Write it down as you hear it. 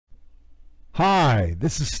Hi,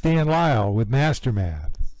 this is Stan Lyle with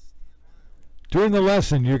MasterMath. During the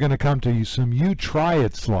lesson, you're going to come to some You Try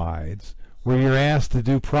It slides where you're asked to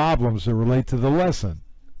do problems that relate to the lesson.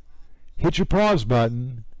 Hit your pause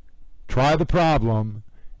button, try the problem,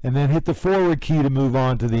 and then hit the forward key to move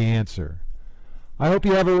on to the answer. I hope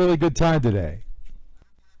you have a really good time today.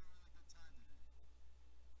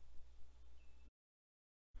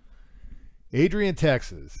 Adrian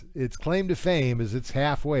Texas. Its claim to fame is it's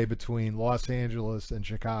halfway between Los Angeles and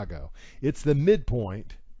Chicago. It's the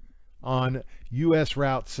midpoint on US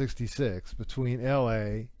Route 66 between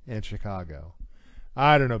LA and Chicago.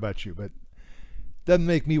 I don't know about you, but it doesn't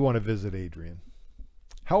make me want to visit Adrian.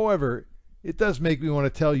 However, it does make me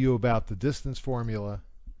want to tell you about the distance formula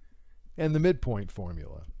and the midpoint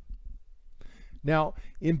formula. Now,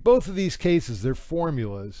 in both of these cases, they're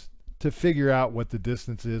formulas to figure out what the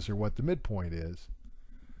distance is or what the midpoint is.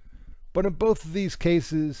 But in both of these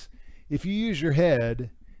cases, if you use your head,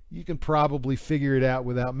 you can probably figure it out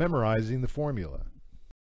without memorizing the formula.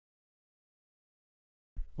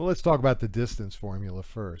 Well, let's talk about the distance formula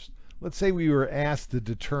first. Let's say we were asked to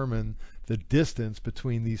determine the distance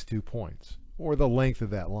between these 2 points, or the length of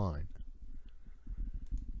that line.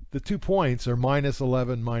 The 2 points are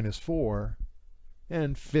 -11, -4,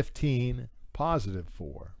 and 15,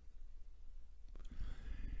 +4.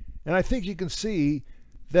 And I think you can see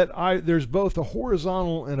that there's both a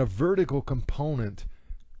horizontal and a vertical component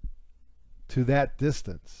to that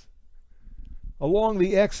distance. Along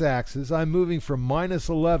the x-axis, I'm moving from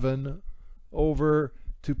 -11 over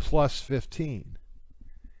to +15.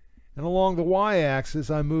 And along the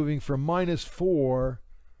y-axis, I'm moving from -4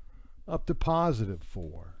 up to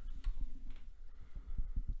 +4.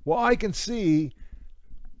 Well, I can see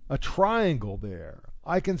a triangle there.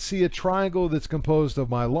 I can see a triangle that's composed of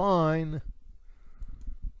my line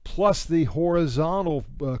plus the horizontal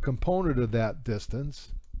component of that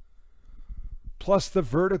distance plus the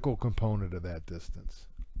vertical component of that distance.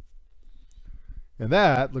 And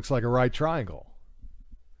that looks like a right triangle.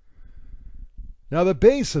 Now the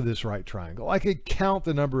base of this right triangle, I could count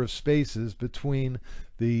the number of spaces between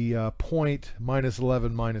the point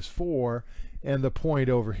 -11, -4 and the point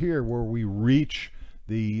over here where we reach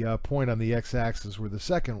the point on the x-axis where the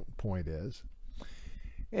second point is,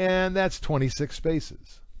 and that's 26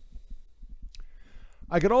 spaces.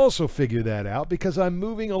 I could also figure that out because I'm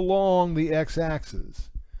moving along the x-axis.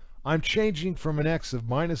 I'm changing from an x of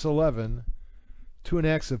 -11 to an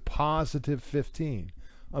x of +15.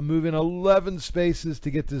 I'm moving 11 spaces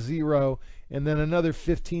to get to 0, and then another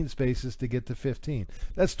 15 spaces to get to 15.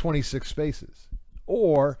 That's 26 spaces.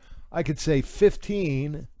 Or I could say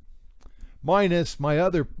 15 minus my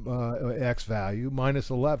other x value,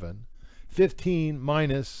 -11. 15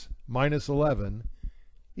 minus -11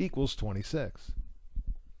 equals 26.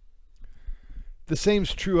 The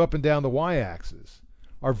same's true up and down the y-axis.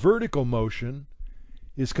 Our vertical motion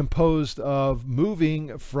is composed of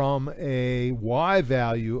moving from a y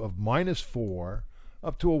value of -4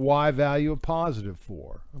 up to a y value of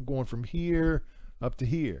 +4. I'm going from here up to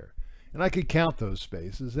here. And I could count those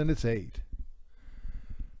spaces, and it's 8.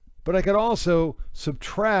 But I could also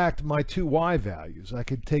subtract my 2 y values. I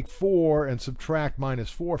could take 4 and subtract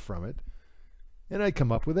 -4 from it, and I'd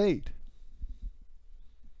come up with 8.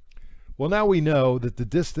 Well, now we know that the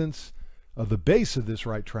distance of the base of this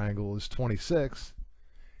right triangle is 26,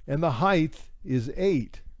 and the height is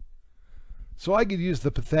 8. So I could use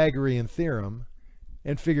the Pythagorean theorem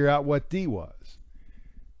and figure out what d was.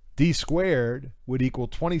 D squared would equal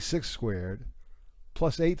 26 squared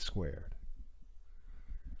plus 8 squared.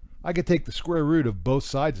 I could take the square root of both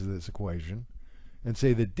sides of this equation and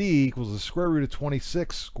say that d equals the square root of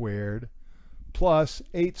 26 squared plus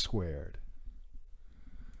 8 squared.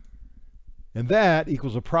 And that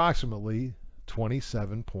equals approximately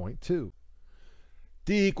 27.2.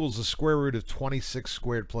 D equals the square root of 26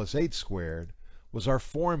 squared plus 8 squared was our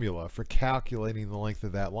formula for calculating the length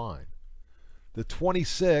of that line. The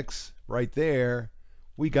 26 right there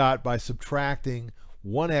we got by subtracting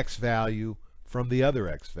one x value from the other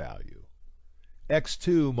x value.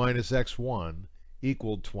 x2 minus x1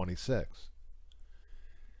 equaled 26.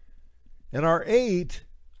 And our 8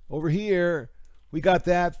 over here, we got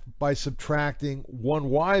that by subtracting one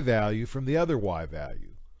y value from the other y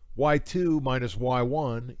value. y2 minus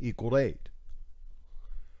y1 equaled 8.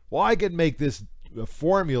 Well, I could make this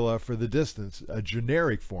formula for the distance a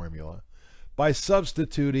generic formula by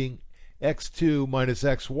substituting x2 minus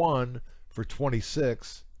x1 for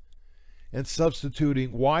 26 and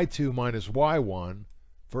substituting y2 minus y1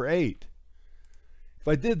 for 8. If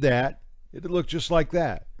I did that, it would look just like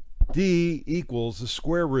that. D equals the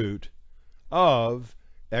square root of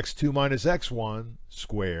x2 minus x1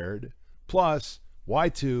 squared plus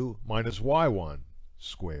y2 minus y1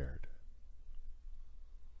 squared.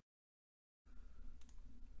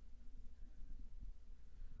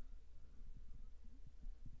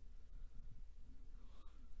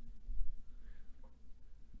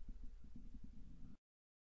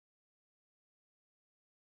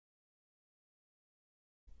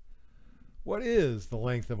 What is the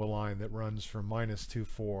length of a line that runs from minus 2,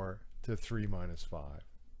 4 to 3, minus 5?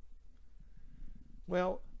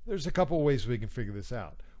 Well, there's a couple ways we can figure this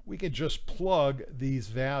out. We can just plug these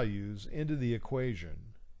values into the equation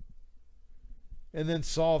and then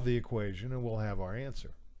solve the equation and we'll have our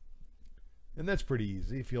answer. And that's pretty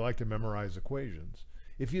easy if you like to memorize equations.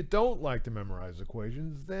 If you don't like to memorize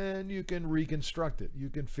equations, then you can reconstruct it. You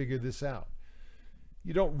can figure this out.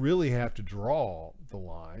 You don't really have to draw the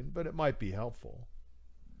line, but it might be helpful.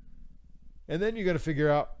 And then you're going to figure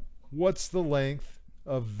out what's the length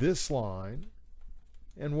of this line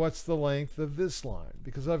and what's the length of this line.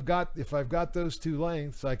 Because if I've got those two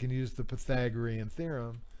lengths, I can use the Pythagorean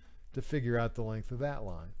theorem to figure out the length of that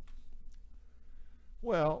line.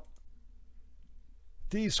 Well,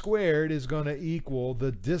 d squared is going to equal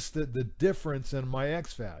the difference in my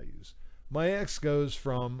x values. My x goes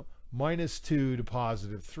from minus 2 to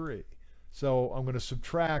positive 3. So I'm going to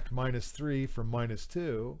subtract minus 3 from minus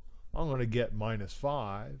 2. I'm going to get minus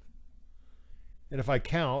 5. And if I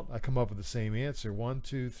count, I come up with the same answer. 1,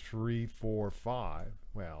 2, 3, 4, 5.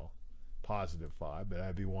 Well, positive 5, but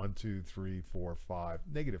that'd be 1, 2, 3, 4, 5,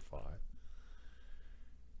 negative 5.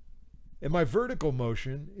 And my vertical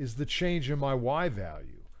motion is the change in my y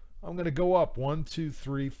value. I'm going to go up 1, 2,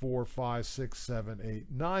 3, 4, 5, 6, 7, 8,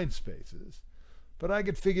 9 spaces. But I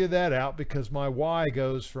could figure that out because my y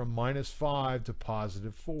goes from minus 5 to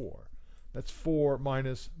positive 4. That's 4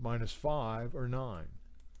 minus 5, or 9.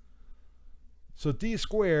 So d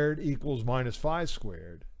squared equals minus 5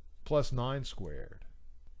 squared plus 9 squared.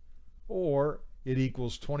 Or it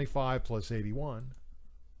equals 25 plus 81,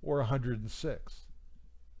 or 106.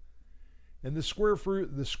 And the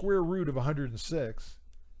square root of 106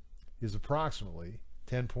 is approximately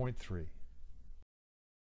 10.3.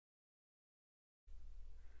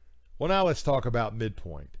 Well, now let's talk about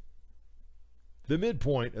midpoint. The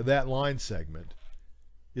midpoint of that line segment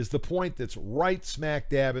is the point that's right smack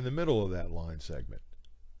dab in the middle of that line segment.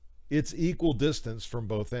 It's equal distance from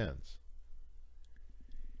both ends.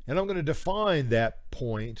 And I'm going to define that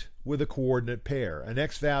point with a coordinate pair, an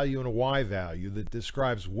x value and a y value that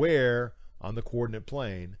describes where on the coordinate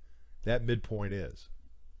plane that midpoint is.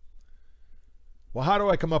 Well, how do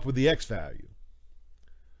I come up with the x value?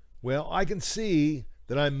 Well, I can see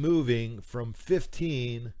that I'm moving from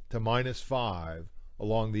 15 to minus 5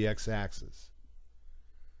 along the x-axis.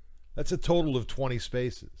 That's a total of 20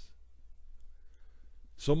 spaces.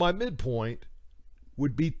 So my midpoint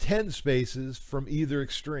would be 10 spaces from either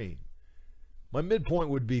extreme. My midpoint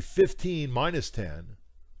would be 15 minus 10,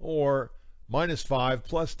 or minus 5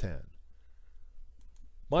 plus 10.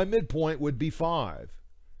 My midpoint would be 5.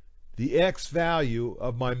 The x value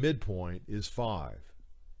of my midpoint is 5.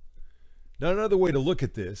 Now, another way to look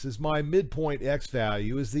at this is my midpoint x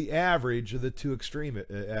value is the average of the two extreme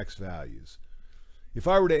x values. If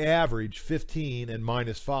I were to average 15 and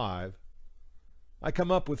minus 5, I come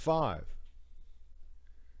up with 5.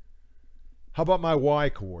 How about my y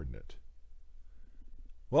coordinate?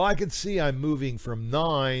 Well, I can see I'm moving from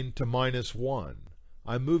 9 to minus 1.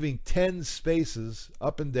 I'm moving 10 spaces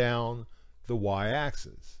up and down the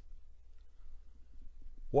y-axis.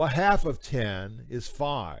 Well, half of 10 is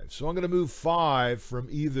 5. So I'm going to move 5 from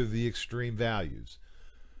either of the extreme values.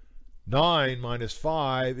 9 minus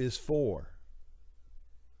 5 is 4.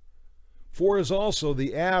 4 is also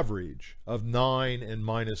the average of 9 and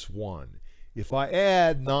minus 1. If I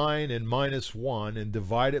add 9 and minus 1 and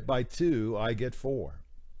divide it by 2, I get 4.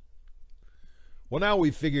 Well, now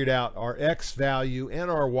we've figured out our x value and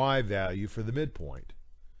our y value for the midpoint.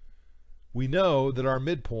 We know that our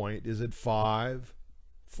midpoint is at 5,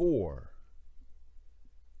 4.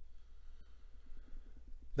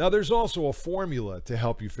 Now there's also a formula to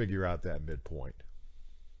help you figure out that midpoint.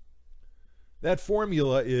 That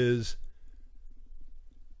formula is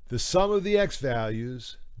the sum of the x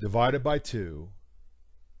values divided by 2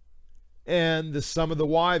 and the sum of the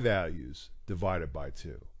y values divided by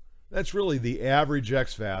 2. That's really the average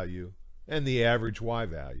x value and the average y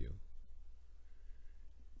value.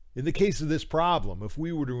 In the case of this problem, if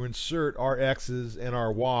we were to insert our x's and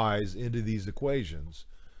our y's into these equations,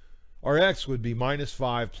 our x would be minus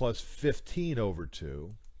 5 plus 15 over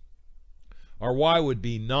 2. Our y would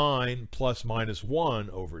be 9 plus minus 1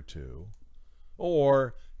 over 2,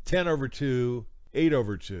 or 10 over 2 8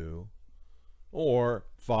 over 2, or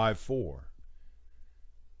 5, 4.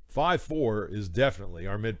 5, 4 is definitely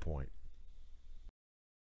our midpoint.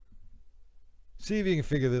 See if you can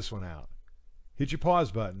figure this one out. Hit your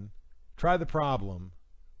pause button, try the problem,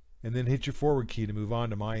 and then hit your forward key to move on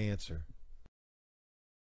to my answer.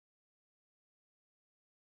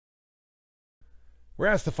 We're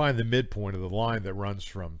asked to find the midpoint of the line that runs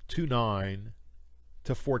from 2, 9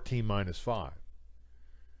 to 14 minus 5.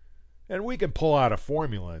 And we can pull out a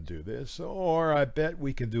formula and do this, or I bet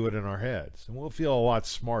we can do it in our heads. And we'll feel a lot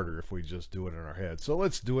smarter if we just do it in our heads. So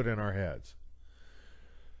let's do it in our heads.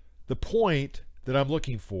 The point that I'm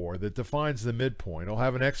looking for that defines the midpoint will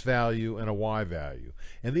have an x value and a y value.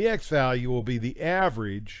 And the x value will be the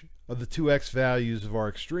average of the two x values of our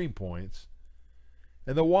extreme points.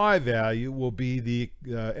 And the y value will be the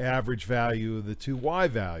average value of the two y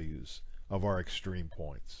values of our extreme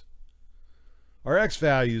points. Our x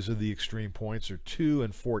values of the extreme points are 2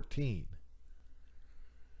 and 14.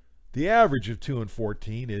 The average of 2 and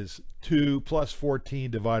 14 is 2 plus 14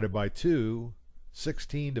 divided by 2,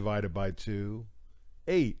 16 divided by 2,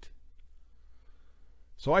 8.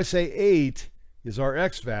 So I say 8 is our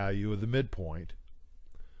x value of the midpoint.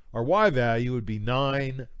 Our y value would be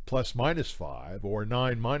 9 plus minus 5, or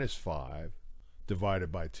 9 minus 5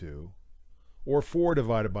 divided by 2, or 4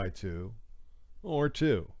 divided by 2, or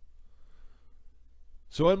 2.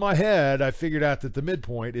 So in my head, I figured out that the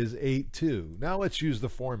midpoint is 8, 2. Now let's use the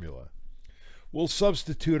formula. We'll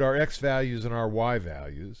substitute our x values and our y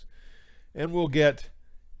values, and we'll get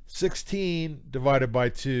 16 divided by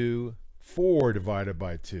 2, 4 divided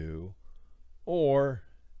by 2, or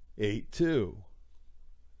 8, 2.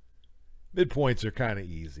 Midpoints are kind of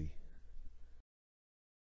easy.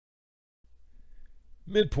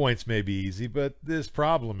 Midpoints may be easy, but this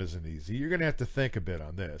problem isn't easy. You're going to have to think a bit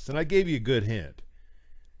on this. And I gave you a good hint.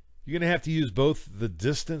 You're going to have to use both the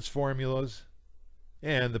distance formulas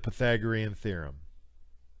and the Pythagorean theorem.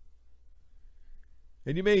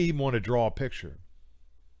 And you may even want to draw a picture.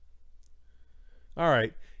 All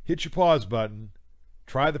right, hit your pause button,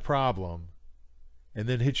 try the problem, and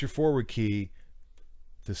then hit your forward key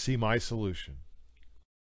to see my solution.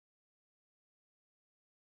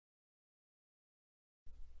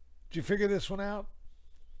 Did you figure this one out?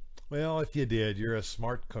 Well, if you did, you're a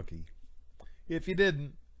smart cookie. If you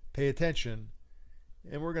didn't, pay attention,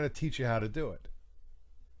 and we're going to teach you how to do it.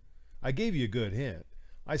 I gave you a good hint.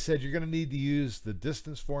 I said you're going to need to use the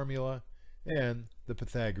distance formula and the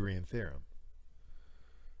Pythagorean theorem.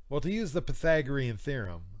 Well, to use the Pythagorean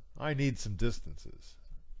theorem, I need some distances.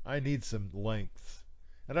 I need some lengths,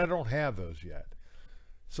 and I don't have those yet.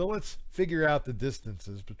 So let's figure out the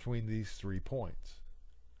distances between these 3 points.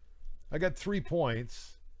 I got 3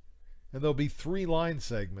 points, and there'll be 3 line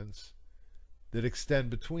segments that extend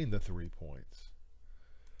between the 3 points.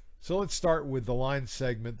 So let's start with the line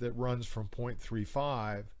segment that runs from point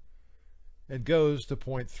 3,5 and goes to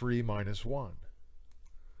point 3 minus 1.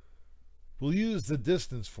 We'll use the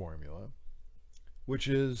distance formula, which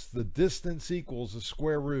is the distance equals the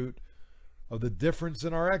square root of the difference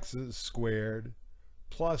in our x's squared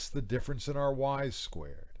plus the difference in our y's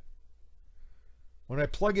squared. When I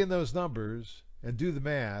plug in those numbers and do the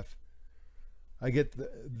math, I get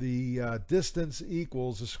the distance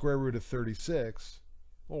equals the square root of 36,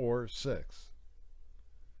 or 6.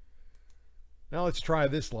 Now let's try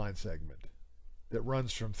this line segment that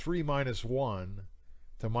runs from 3 minus 1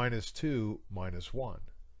 to minus 2 minus 1.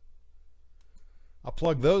 I'll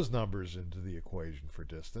plug those numbers into the equation for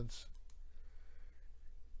distance,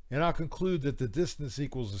 and I'll conclude that the distance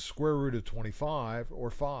equals the square root of 25, or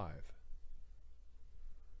 5.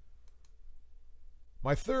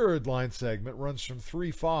 My third line segment runs from 3,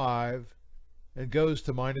 5 and goes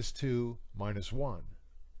to minus 2, minus 1.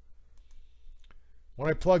 When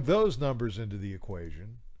I plug those numbers into the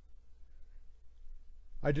equation,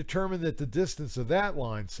 I determine that the distance of that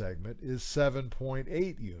line segment is 7.8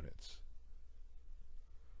 units.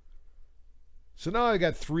 So now I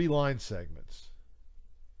got 3 line segments.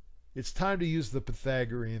 It's time to use the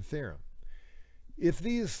Pythagorean theorem. If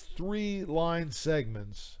these 3 line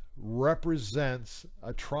segments represents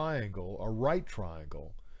a triangle, a right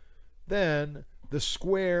triangle, then the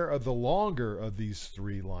square of the longer of these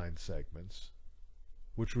 3 line segments,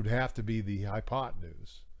 which would have to be the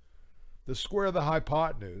hypotenuse, the square of the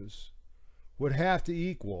hypotenuse would have to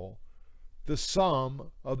equal the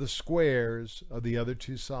sum of the squares of the other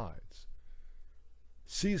 2 sides.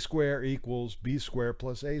 C square equals B square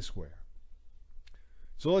plus A square.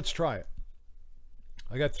 So let's try it.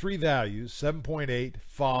 I got 3 values, 7.8,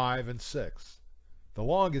 5, and 6. The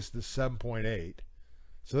longest is 7.8,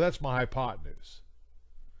 so that's my hypotenuse.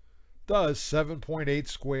 Does 7.8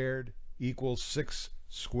 squared equals 6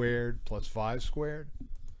 squared plus 5 squared?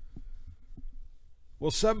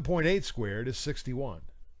 Well, 7.8 squared is 61.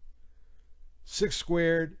 6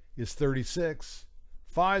 squared is 36.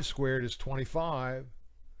 5 squared is 25.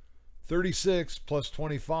 36 plus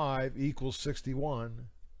 25 equals 61.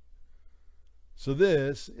 So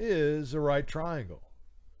this is a right triangle.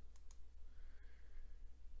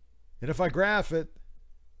 And if I graph it,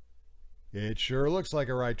 it sure looks like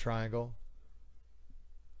a right triangle.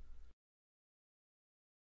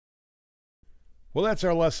 Well, that's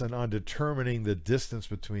our lesson on determining the distance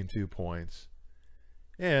between 2 points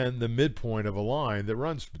and the midpoint of a line that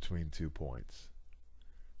runs between 2 points.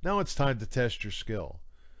 Now it's time to test your skill.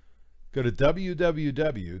 Go to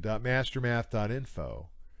www.mastermath.info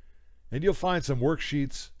and you'll find some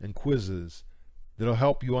worksheets and quizzes that'll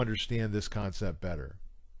help you understand this concept better.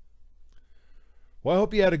 Well, I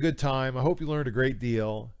hope you had a good time. I hope you learned a great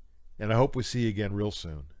deal, and I hope we see you again real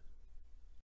soon.